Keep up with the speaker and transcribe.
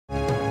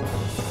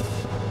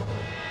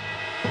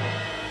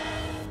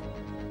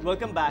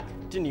Welcome back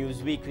to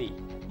News Weekly.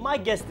 My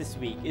guest this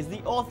week is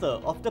the author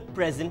of The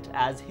Present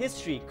as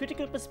History,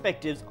 Critical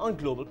Perspectives on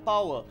Global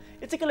Power.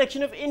 It's a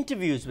collection of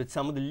interviews with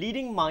some of the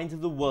leading minds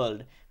of the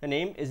world. Her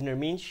name is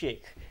Nermeen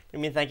Shaikh.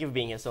 Nermeen, thank you for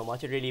being here so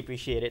much. I really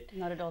appreciate it.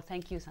 Not at all.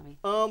 Thank you, Sami.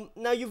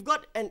 Now, you've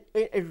got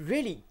a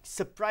really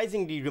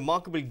surprisingly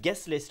remarkable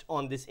guest list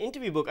on this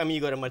interview book. I mean,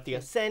 you got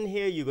Amartya Sen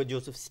here, you got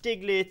Joseph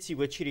Stiglitz, you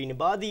got Shireen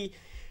Ebadi.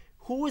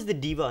 Who is the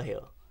diva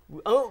here?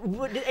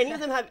 Did any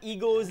of them have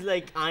egos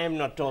like, I am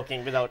not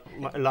talking without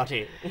a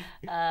latte?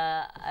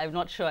 I'm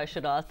not sure I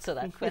should answer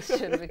that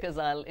question because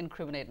I'll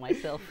incriminate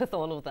myself with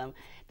all of them.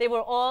 They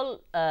were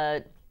all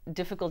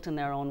difficult in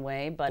their own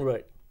way,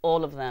 but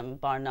all of them,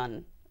 bar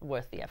none,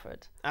 worth the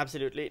effort.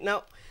 Absolutely.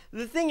 Now,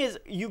 the thing is,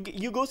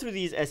 you go through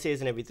these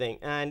essays and everything,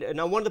 and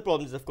now one of the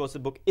problems is, of course, the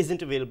book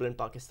isn't available in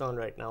Pakistan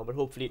right now, but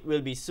hopefully it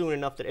will be soon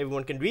enough that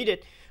everyone can read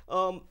it.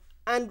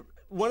 And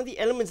one of the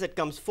elements that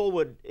comes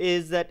forward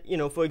is that, you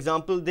know, for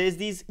example, there's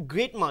these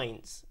great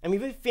minds. I mean,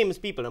 very famous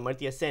people.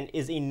 Amartya Sen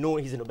is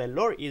he's a Nobel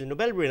laureate, he's a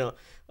Nobel winner.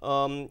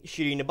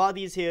 Shireen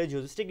Ebadi is here,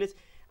 Joseph Stiglitz.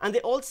 And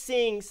they're all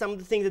saying some of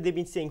the things that they've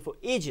been saying for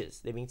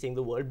ages. They've been saying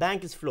the World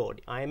Bank is flawed,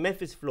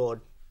 IMF is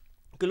flawed,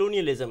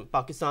 colonialism,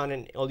 Pakistan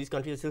and all these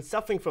countries are still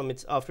suffering from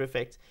its after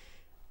effects.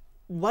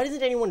 Why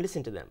doesn't anyone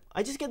listen to them?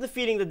 I just get the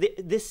feeling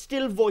that there's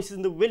still voices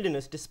in the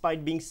wilderness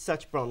despite being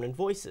such prominent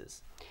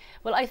voices.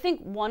 Well, I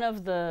think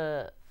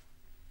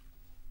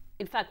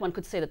in fact, one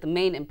could say that the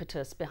main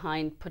impetus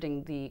behind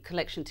putting the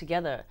collection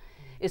together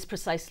is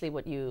precisely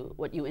what you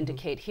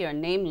indicate here,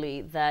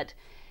 namely that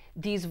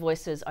these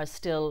voices are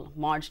still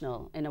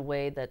marginal in a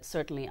way that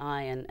certainly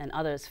I and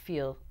others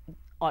feel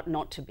ought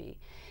not to be.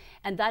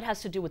 And that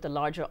has to do with the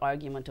larger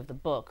argument of the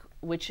book,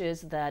 which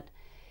is that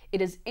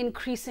it is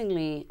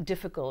increasingly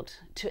difficult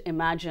to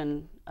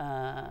imagine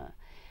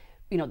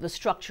the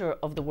structure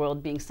of the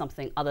world being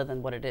something other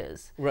than what it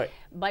is. Right.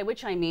 By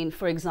which I mean,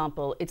 for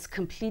example, it's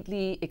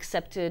completely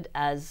accepted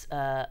as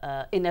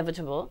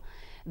inevitable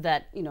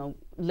that, you know,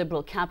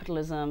 liberal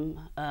capitalism,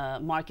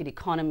 market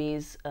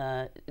economies,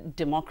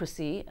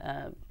 democracy,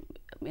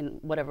 in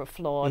whatever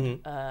flawed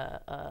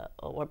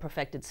or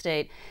perfected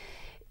state,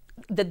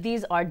 that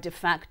these are de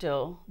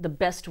facto the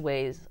best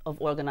ways of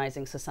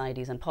organizing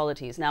societies and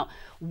polities. Now,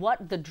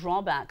 what the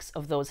drawbacks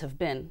of those have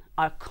been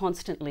are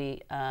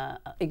constantly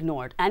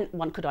ignored, and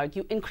one could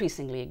argue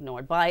increasingly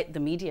ignored by the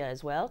media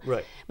as well,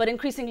 but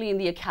increasingly in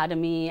the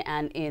academy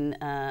and in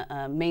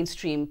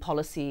mainstream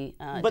policy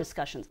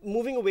discussions.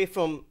 Moving away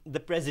from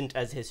the present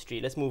as history,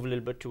 let's move a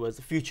little bit towards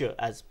the future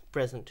as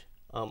present.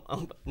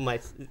 My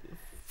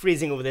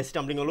phrasing over there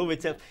stumbling all over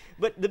itself.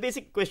 But the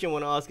basic question I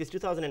want to ask is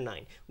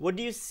 2009. What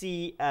do you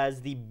see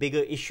as the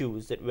bigger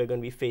issues that we're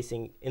going to be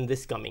facing in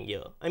this coming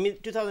year? I mean,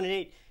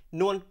 2008,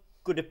 no one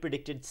could have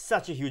predicted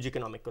such a huge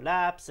economic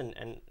collapse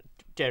and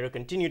terror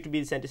continued to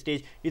be the center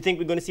stage. Do you think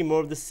we're going to see more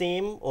of the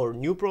same or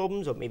new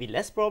problems or maybe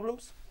less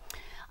problems?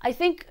 I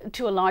think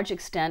to a large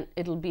extent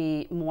it'll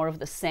be more of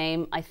the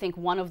same. I think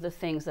one of the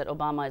things that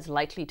Obama is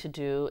likely to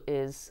do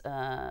is,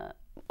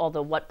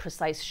 although what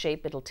precise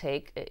shape it'll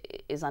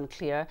take is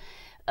unclear,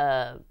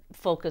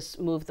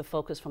 move the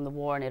focus from the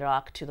war in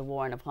Iraq to the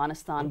war in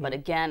Afghanistan. But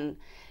again,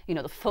 you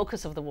know, the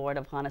focus of the war in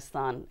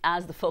Afghanistan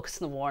as the focus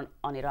in the war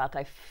on Iraq,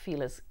 I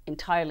feel is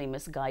entirely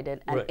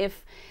misguided. And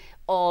if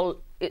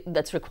all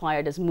that's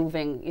required is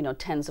moving, you know,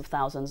 tens of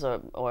thousands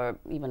or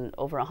even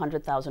over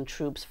 100,000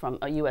 troops from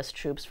U.S.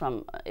 troops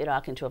from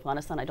Iraq into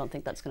Afghanistan, I don't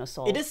think that's going to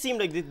solve. It does seem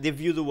like they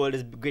view the world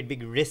as a great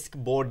big risk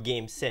board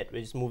game set.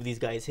 We just move these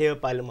guys here,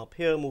 pile them up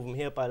here, move them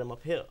here, pile them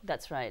up here.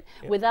 That's right.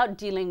 Without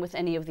dealing with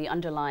any of the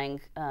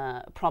underlying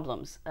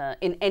problems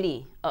in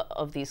any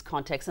of these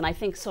contexts. And I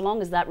think so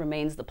long as that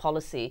remains the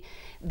policy,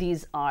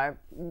 these are,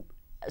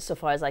 so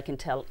far as I can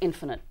tell,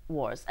 infinite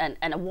wars. And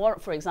a war,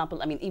 for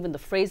example, I mean, even the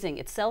phrasing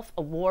itself,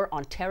 a war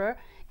on terror,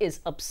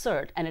 is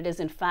absurd. And it is,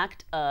 in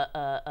fact,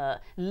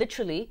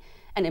 literally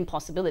an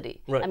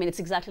impossibility. I mean, it's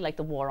exactly like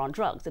the war on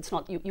drugs. It's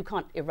not, you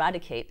can't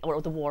eradicate,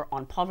 or the war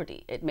on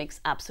poverty. It makes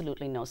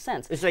absolutely no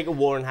sense. It's like a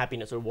war on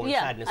happiness or war on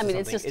sadness I mean,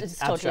 or something. it's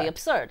totally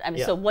absurd. I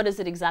mean, so what is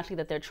it exactly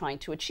that they're trying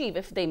to achieve?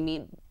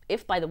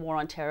 If by the war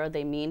on terror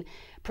they mean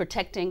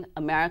protecting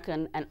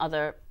American and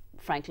other,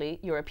 frankly,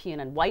 European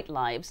and white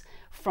lives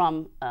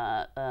from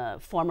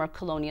former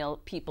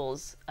colonial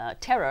people's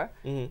terror,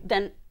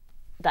 then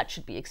that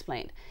should be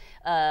explained.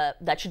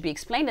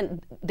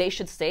 And they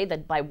should say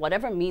that by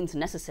whatever means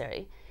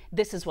necessary,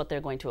 this is what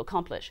they're going to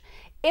accomplish.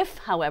 If,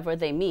 however,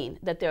 they mean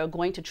that they're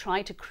going to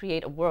try to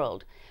create a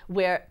world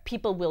where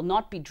people will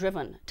not be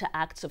driven to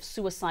acts of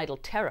suicidal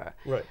terror,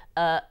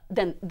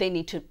 then they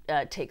need to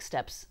take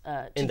steps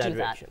to do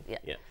that.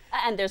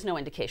 And there's no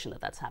indication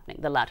that that's happening.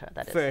 The latter,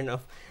 that is. Fair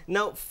enough.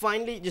 Now,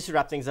 finally, just to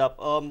wrap things up,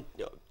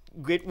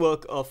 great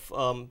work of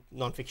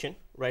non-fiction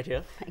right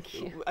here. Thank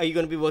you. Are you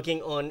going to be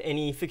working on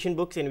any fiction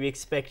books, and we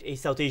expect a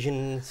South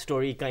Asian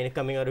story kind of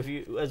coming out of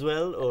you as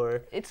well,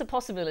 or? It's a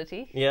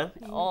possibility. Yeah.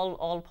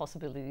 All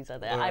possibilities are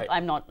there. Right.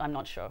 I'm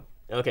not sure.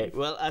 Okay,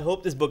 well, I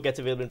hope this book gets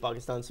available in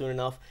Pakistan soon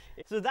enough.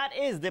 So that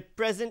is The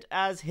Present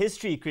as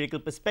History, Critical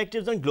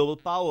Perspectives on Global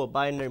Power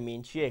by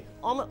Nermeen Shaikh.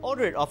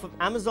 Order it off of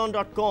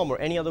Amazon.com or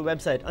any other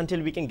website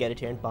until we can get it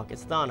here in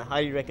Pakistan. I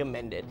highly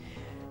recommend it.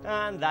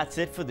 And that's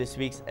it for this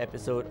week's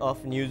episode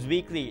of News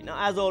Weekly.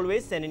 Now, as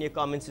always, send in your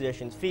comments,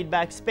 suggestions,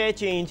 feedback, spare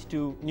change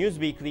to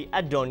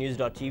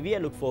newsweekly@dawnnews.tv. I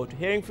look forward to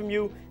hearing from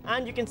you.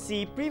 And you can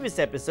see previous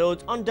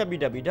episodes on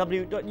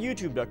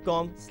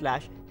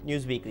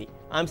www.youtube.com/newsweekly.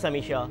 I'm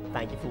Sami Shah.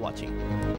 Thank you for watching.